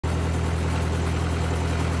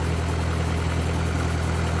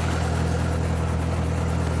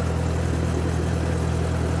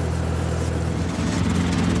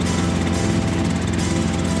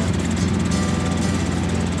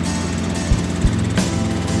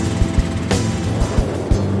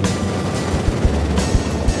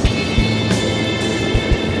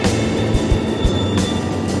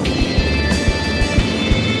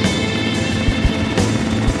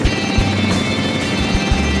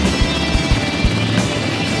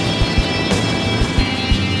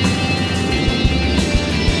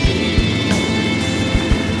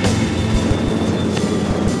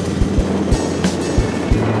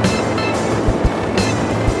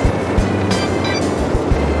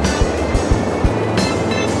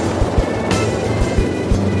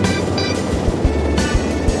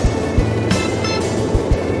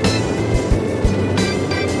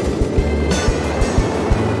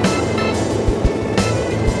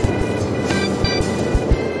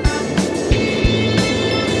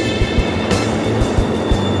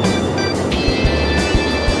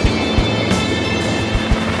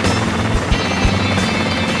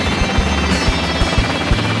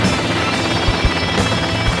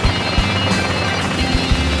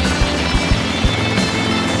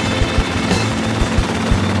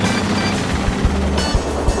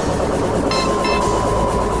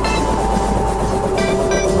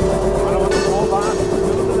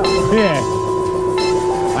Yeah.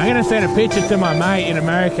 I'm gonna send a picture to my mate in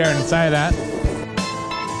America and say that.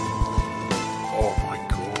 Oh my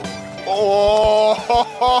god.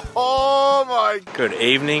 Oh my. Good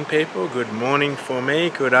evening, people. Good morning for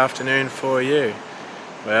me. Good afternoon for you.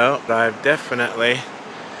 Well, I've definitely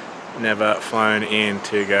never flown in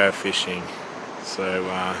to go fishing. So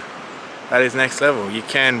that is next level. You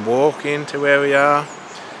can walk into where we are,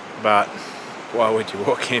 but why would you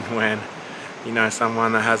walk in when you know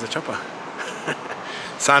someone that has a chopper?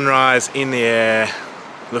 Sunrise in the air,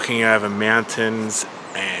 looking over mountains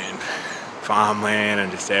and farmland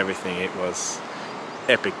and just everything. It was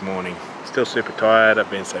epic morning. Still super tired.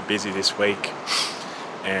 I've been so busy this week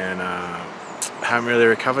and haven't really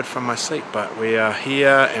recovered from my sleep, but we are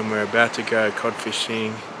here and we're about to go cod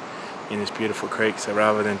fishing in this beautiful creek. So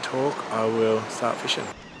rather than talk, I will start fishing.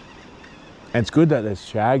 And it's good that there's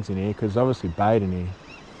shags in here because obviously bait in here.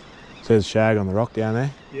 So there's shag on the rock down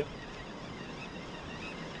there. Yep.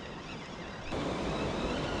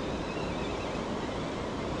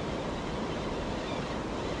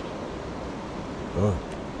 Oh,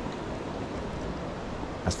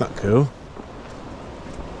 that's not cool.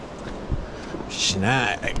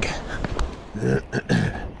 Snag.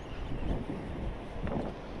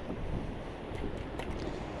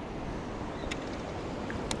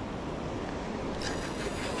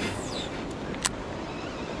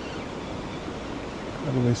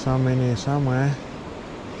 There'll be some in here somewhere.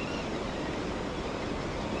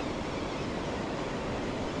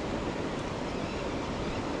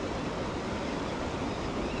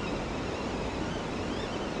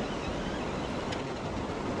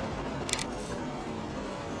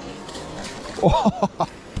 Oh.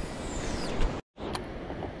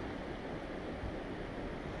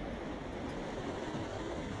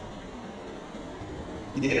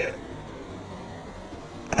 Yeah.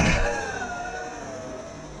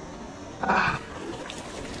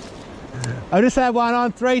 I just had one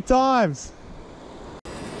on 3 times.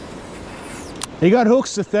 He got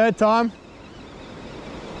hooks the 3rd time.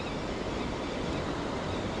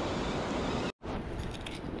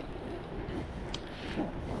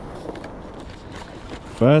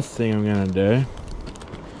 First thing I'm gonna do,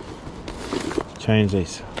 change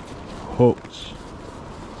these hooks.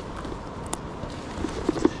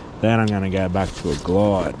 Then I'm gonna go back to a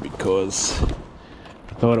glide because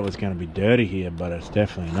I thought it was gonna be dirty here, but it's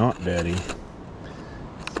definitely not dirty.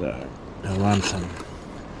 So I'll run some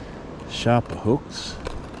sharper hooks,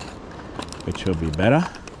 which will be better.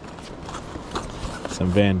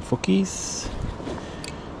 Some Van Fookies.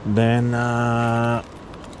 Then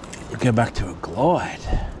go back to a glide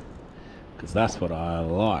because that's what I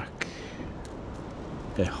like.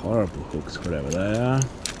 They're horrible hooks, whatever they are.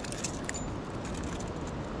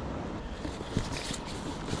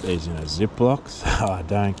 Put these in a Ziploc so I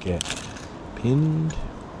don't get pinned,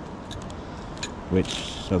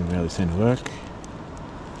 which doesn't really seem to work.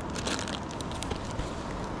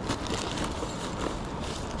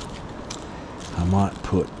 I might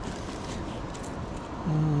put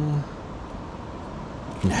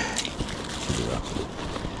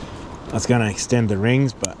I was going to extend the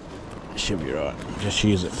rings, but it should be right. Just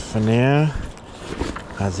use it for now,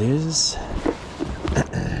 as is.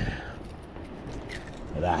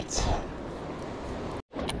 That.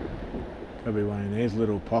 Could be one of these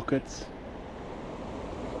little pockets.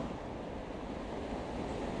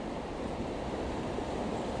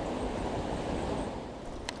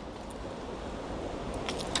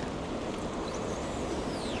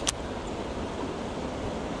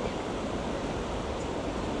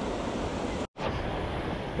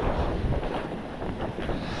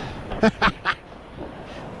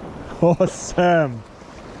 Awesome.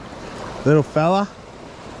 Little fella.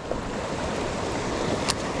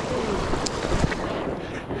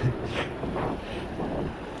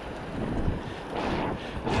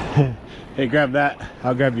 Hey, grab that.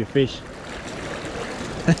 I'll grab your fish.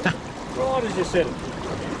 Right as you said it.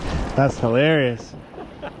 That's hilarious.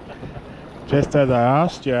 Just as I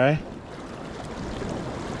asked you, eh?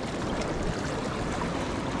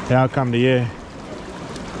 Yeah, I'll come to you.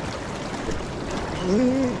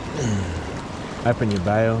 Open your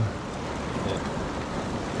bail.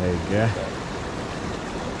 There you go.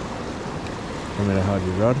 Want me to hold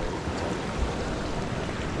your rod?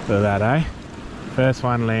 So that, eh? First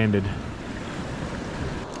one landed.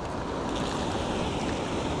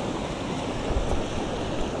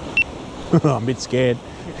 I'm a bit scared.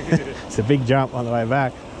 It's a big jump on the way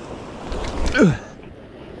back.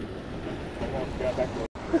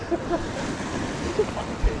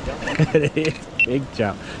 It is a big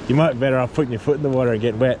jump. You might be better off putting your foot in the water and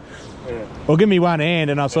get wet. Yeah. Or give me one hand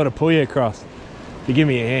and I'll sort of pull you across. If you give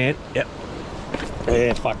me a hand. Yep.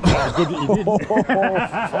 Yeah, fuck. Good that you did.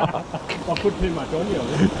 I put too much on you.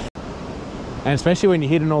 And especially when you're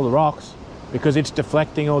hitting all the rocks, because it's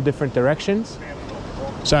deflecting all different directions.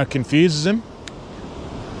 So it confuses them.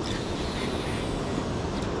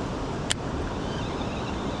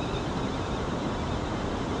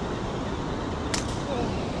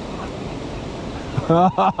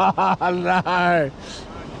 Oh no!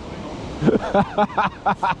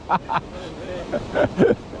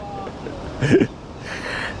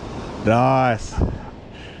 Nice.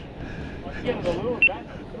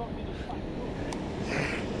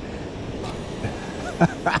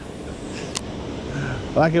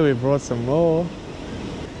 Lucky we brought some more.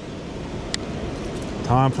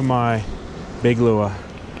 Time for my big lure.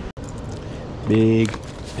 Big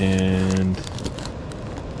and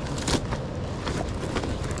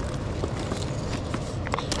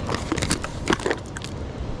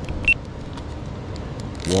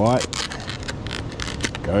white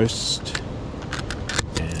ghost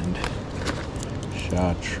and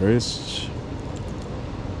chartreuse.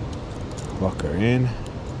 Lock her in.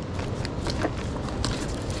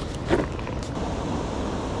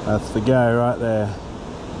 That's the go right there.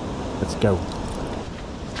 Let's go.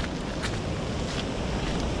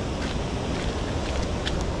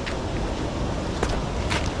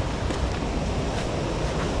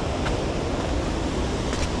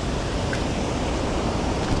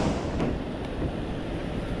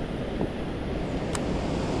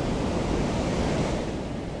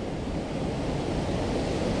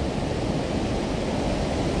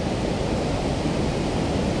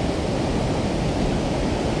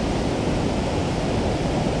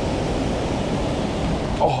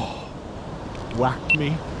 Oh, whacked me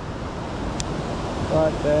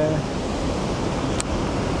right there.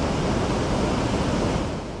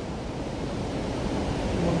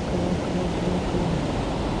 Come on, come on, come on, come on, come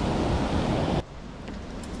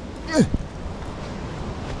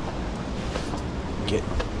on. Get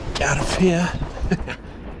out of here.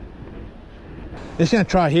 Just gonna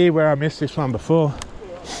try here where I missed this one before.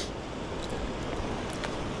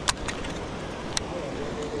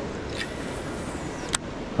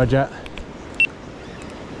 Roger.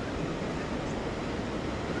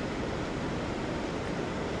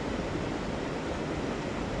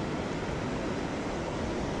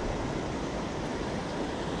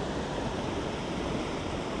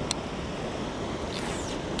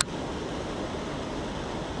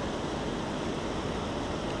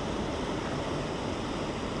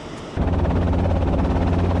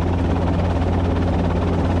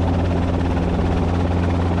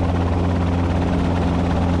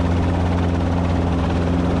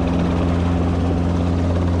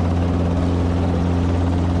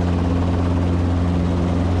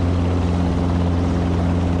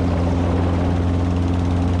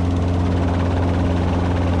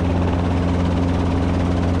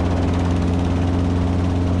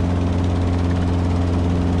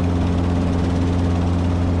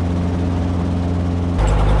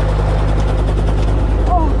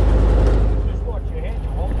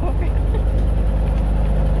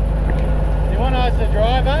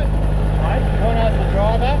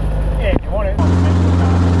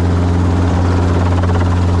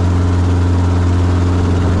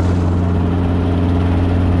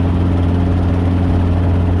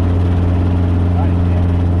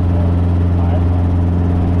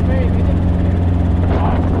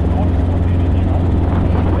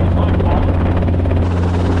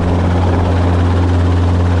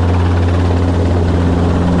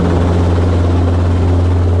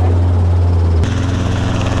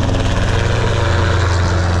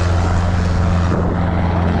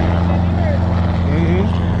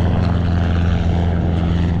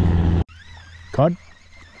 Cod?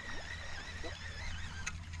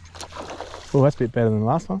 Oh, that's a bit better than the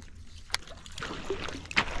last one.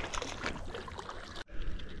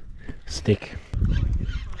 Stick.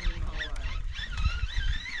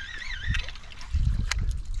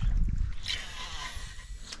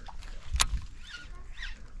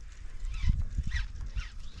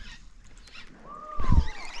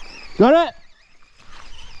 Got it?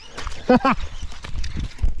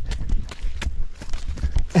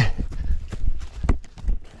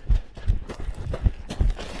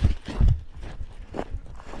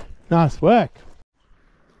 Nice work.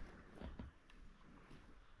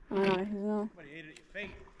 I know, he's not. What, you eat it at your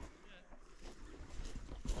feet?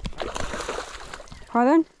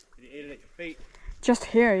 Pardon? Did you eat it at your feet? Just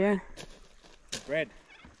here, yeah. Bread.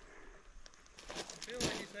 I feel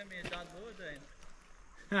like you sent me a dud lure,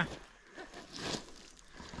 Dean.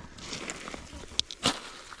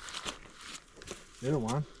 Little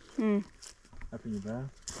one. Hmm. Up in your barrel.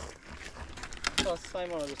 Oh, it's the same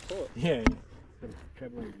one I just caught. Yeah. Got a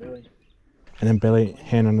treble on your belly. And then belly,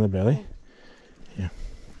 hand under the belly. Yeah.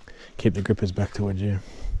 Keep the grippers back towards you.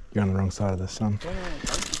 You're on the wrong side of the sun.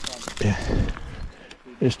 Yeah.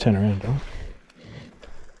 Just turn around, Dom.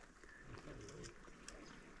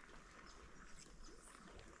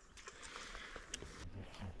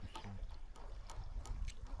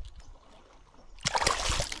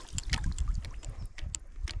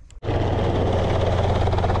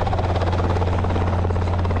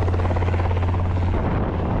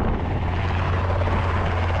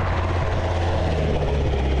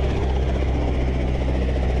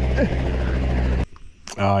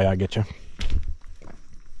 Oh yeah, I get you.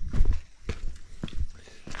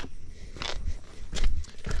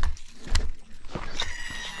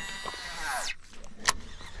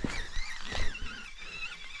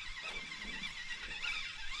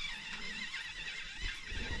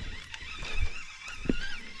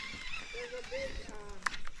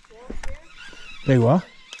 Big what?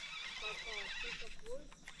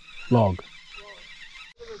 Log.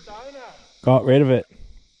 Got rid of it.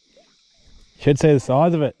 Should see the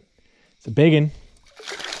size of it. It's a big one.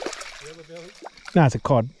 No, it's a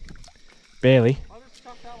cod. Barely. I just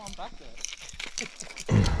stuck that one back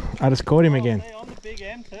there. I just caught him again. See, I'm the big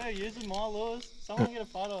M too, using my lures. Someone get a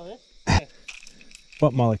photo of this.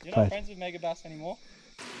 What Molly You're not played? friends with Mega Bass anymore?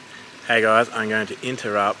 Hey guys, I'm going to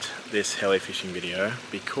interrupt this heli fishing video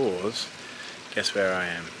because guess where I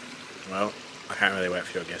am? Well, I can't really wait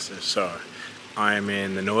for your guesses. So, I am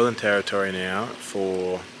in the Northern Territory now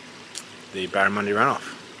for the Barramundi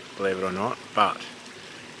runoff, believe it or not, but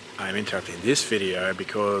I'm interrupting this video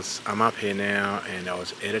because I'm up here now and I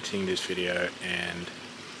was editing this video, and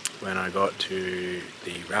when I got to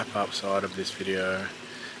the wrap-up side of this video,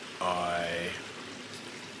 I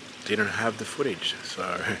didn't have the footage,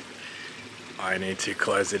 so I need to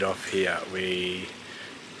close it off here. We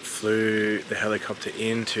flew the helicopter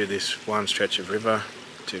into this one stretch of river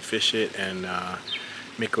to fish it, and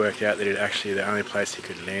Mick worked out that it actually, the only place he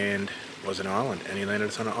could land was an island, and he landed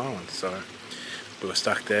us on an island. So we were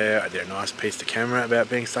stuck there. I did a nice piece to camera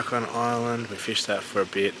about being stuck on an island. We fished that for a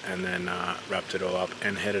bit and then wrapped it all up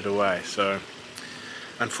and headed away. So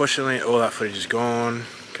unfortunately all that footage is gone.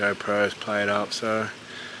 GoPro's played up, so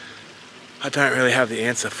I don't really have the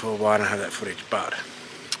answer for why I don't have that footage, but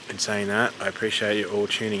in saying that, I appreciate you all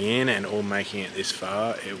tuning in and all making it this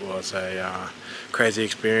far. It was a crazy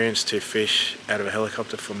experience to fish out of a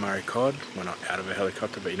helicopter for Murray Cod. Well, not out of a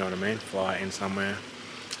helicopter, but you know what I mean. Fly in somewhere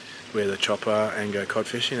with a chopper and go cod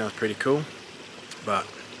fishing. That was pretty cool. But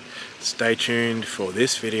stay tuned for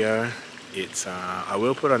this video. It's I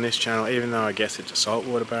will put on this channel, even though I guess it's a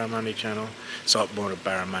saltwater barramundi channel, saltwater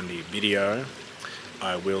barramundi video.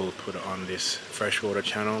 I will put it on this freshwater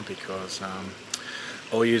channel because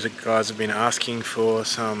all you guys have been asking for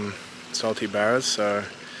some salty barras, so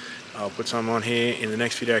I'll put some on here in the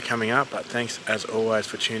next video coming up. But thanks as always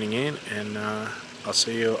for tuning in, and I'll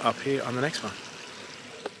see you up here on the next one.